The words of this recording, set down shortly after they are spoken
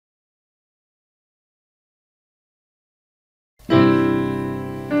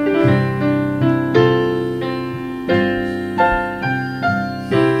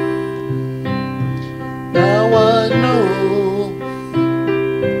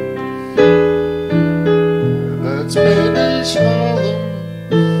Spanish Harlem.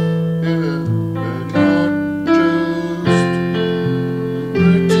 Yeah, and not just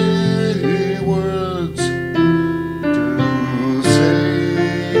pretty words to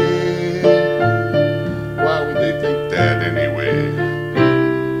say. Why would they think that anyway?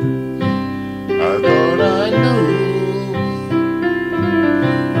 I thought I knew,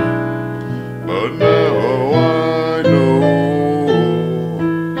 but now I know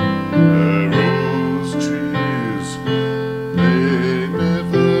that rose trees, they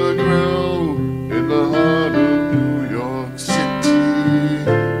never grow in the heart of New York City.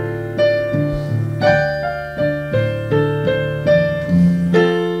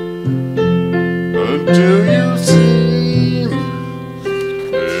 Until you've seen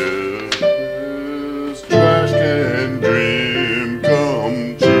this trash can dream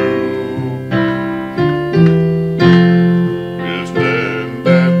come true. You stand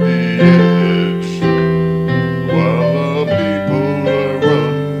at the edge while the people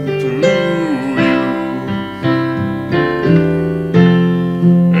run through you.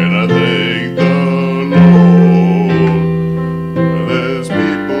 And I thank the Lord there's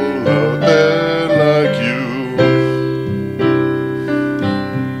people out there like you.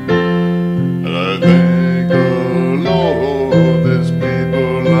 And I thank the Lord there's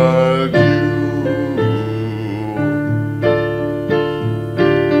people like you.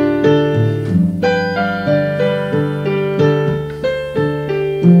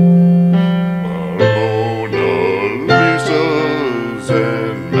 Mona Lisas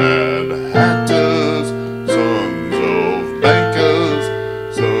and Mad Hatters, sons of bankers,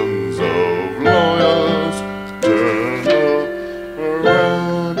 sons of lawyers, turn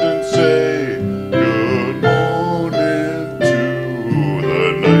around and say good morning to the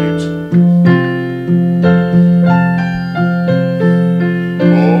night. Or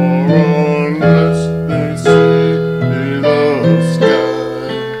unless they see the sky,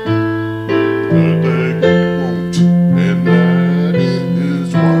 but they won't, and that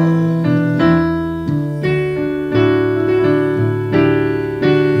is why.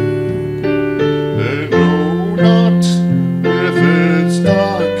 They know not if it's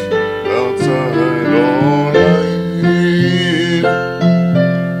dark outside or light.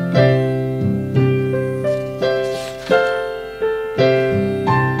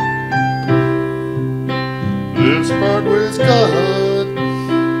 This Broadway's got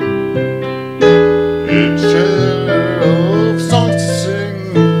its share of songs to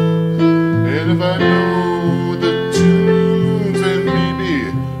sing, and if I know the tunes, then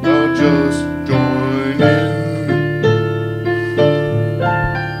maybe I'll just join in.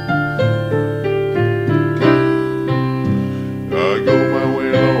 I go my way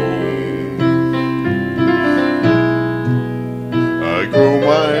alone. I grow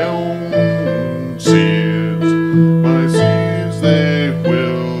my own seeds. My seeds, they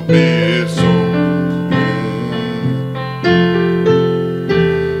will be sown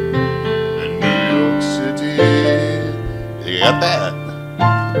in New York City. You got that?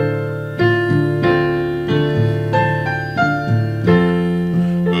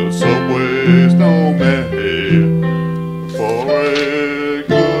 The subway's no made for a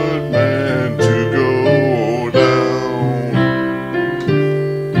good man to go down.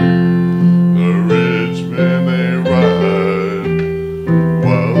 The rich men, they ride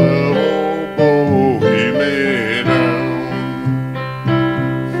while the hobo, he may down.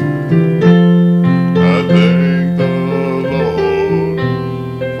 I thank the Lord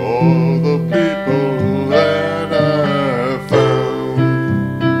for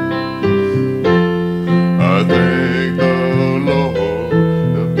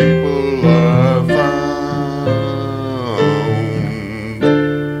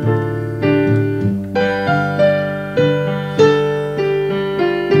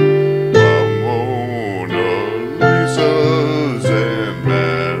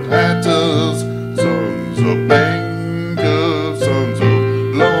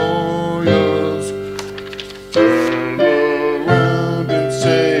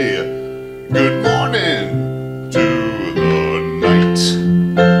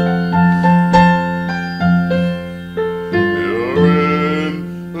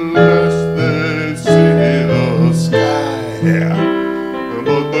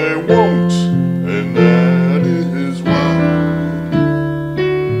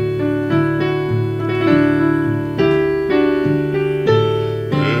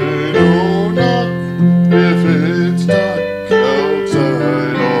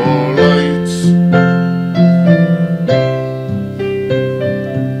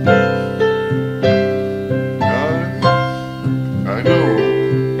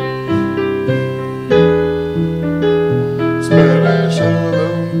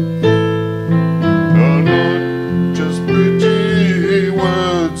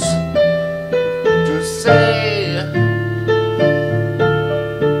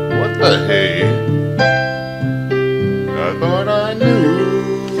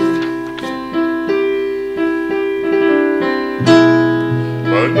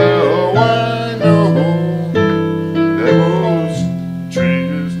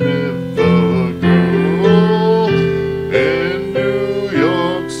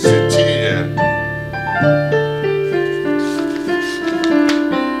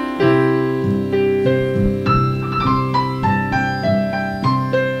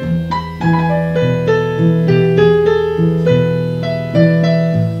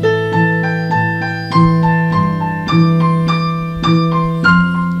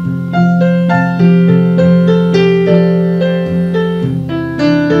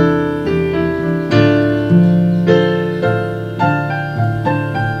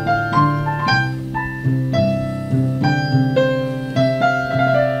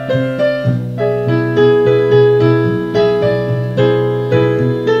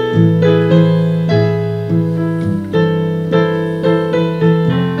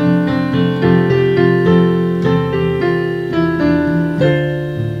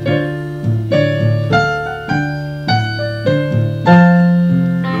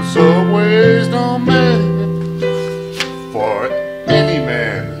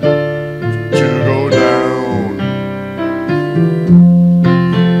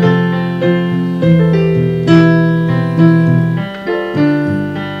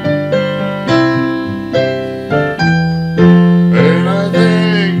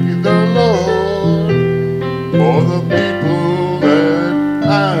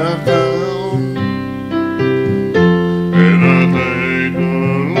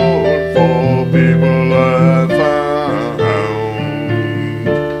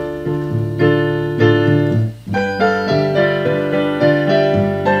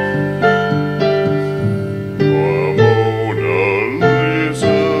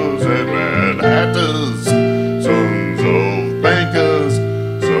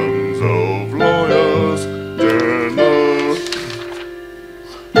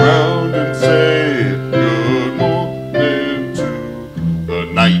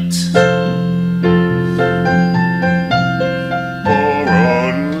night.